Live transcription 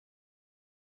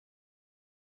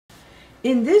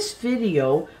In this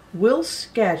video, we'll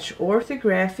sketch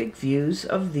orthographic views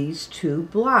of these two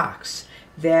blocks.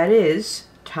 That is,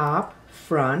 top,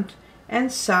 front,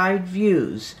 and side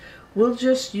views. We'll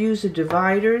just use a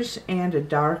dividers and a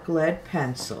dark lead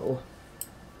pencil.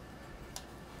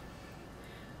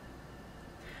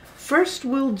 First,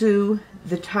 we'll do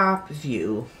the top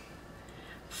view.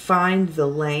 Find the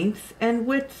length and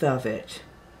width of it.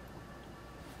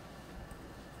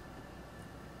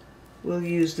 We'll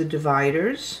use the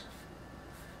dividers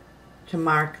to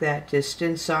mark that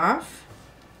distance off.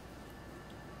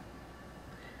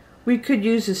 We could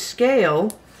use a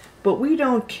scale, but we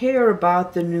don't care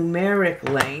about the numeric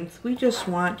length. We just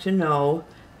want to know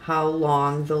how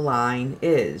long the line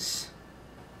is.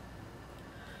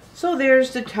 So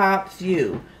there's the top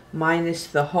view, minus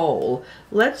the hole.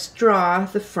 Let's draw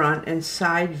the front and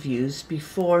side views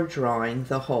before drawing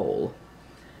the hole.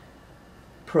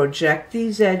 Project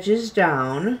these edges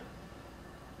down.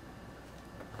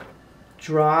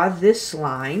 Draw this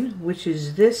line, which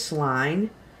is this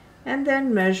line, and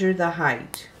then measure the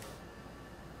height.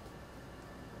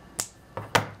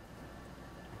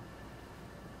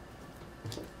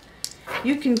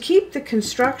 You can keep the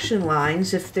construction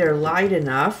lines if they're light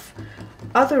enough.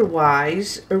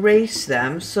 Otherwise, erase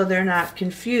them so they're not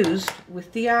confused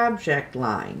with the object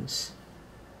lines.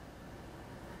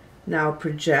 Now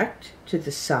project to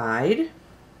the side.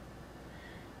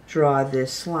 Draw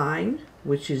this line,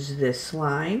 which is this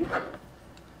line.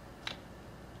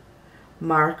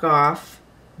 Mark off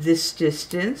this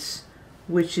distance,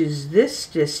 which is this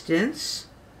distance,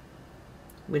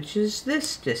 which is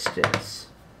this distance.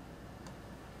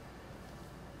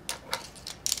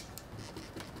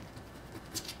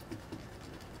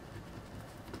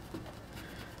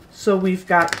 So we've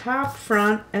got top,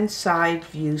 front, and side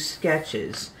view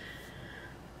sketches.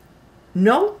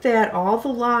 Note that all the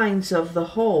lines of the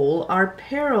whole are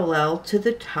parallel to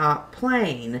the top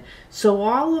plane, so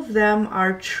all of them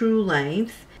are true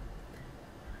length,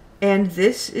 and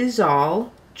this is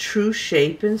all true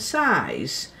shape and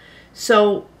size.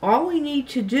 So all we need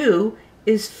to do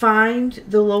is find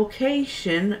the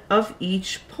location of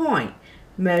each point.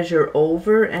 Measure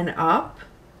over and up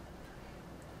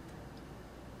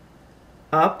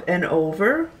and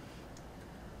over,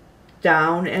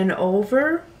 down and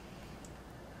over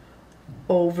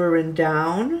and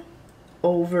down,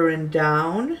 over and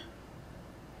down,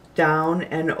 down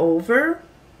and over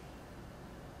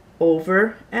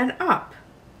and up.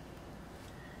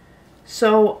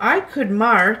 So I could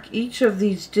mark each of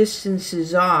these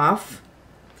distances off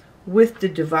with the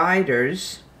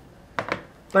dividers,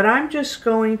 but I'm just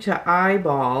going to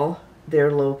eyeball their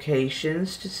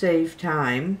locations to save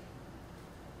time.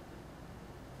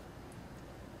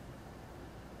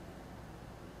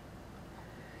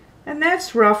 And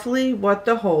that's roughly what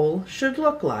the whole should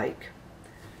look like.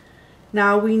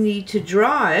 Now we need to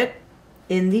draw it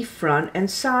in the front and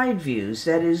side views.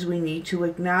 That is, we need to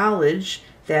acknowledge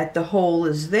that the whole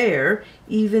is there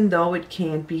even though it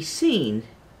can't be seen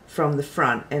from the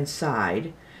front and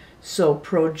side. So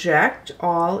project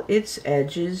all its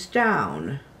edges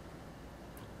down.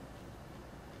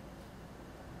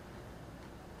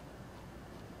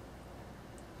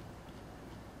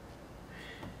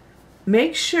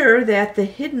 Make sure that the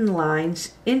hidden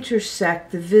lines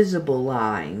intersect the visible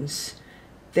lines.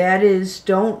 That is,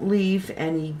 don't leave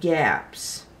any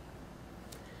gaps.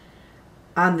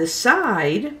 On the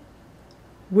side,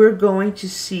 we're going to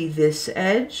see this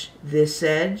edge,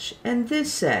 and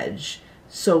this edge.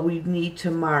 So we need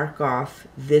to mark off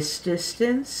this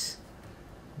distance,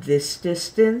 and this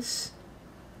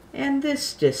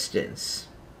distance.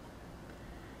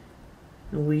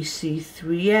 And we see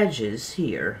 3 edges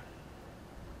here.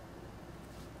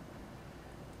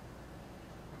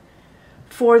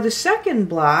 For the second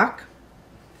block,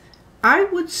 I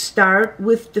would start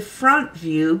with the front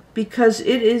view because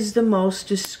it is the most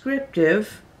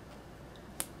descriptive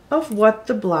of what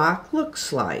the block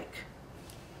looks like.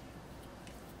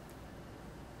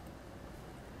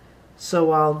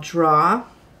 So I'll draw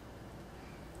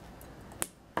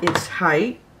its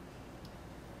height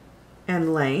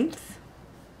and length.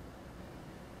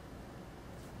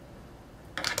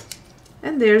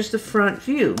 And there's the front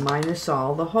view, minus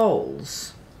all the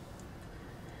holes.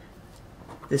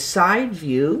 The side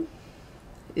view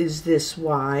is this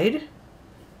wide.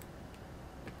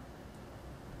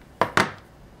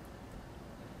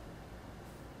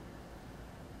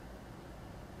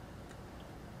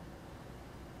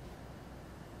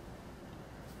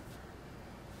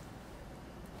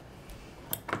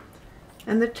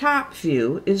 And the top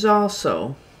view is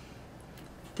also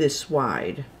this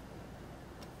wide.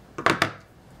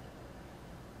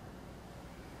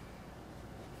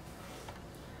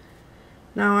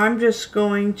 Now I'm just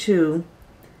going to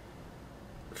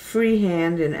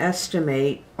freehand and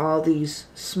estimate all these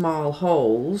small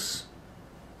holes.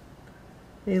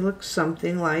 They look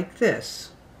something like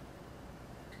this.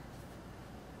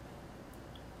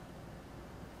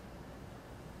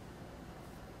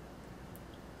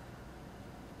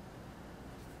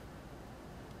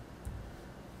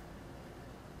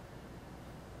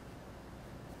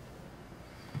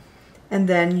 And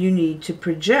then you need to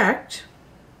project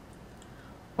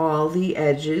all the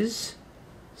edges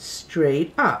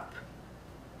straight up.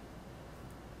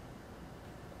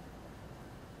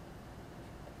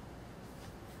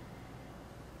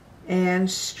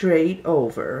 And straight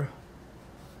over.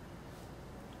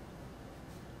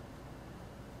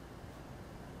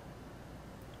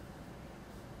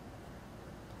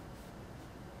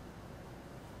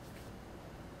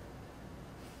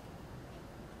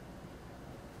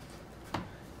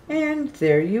 And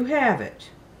there you have it.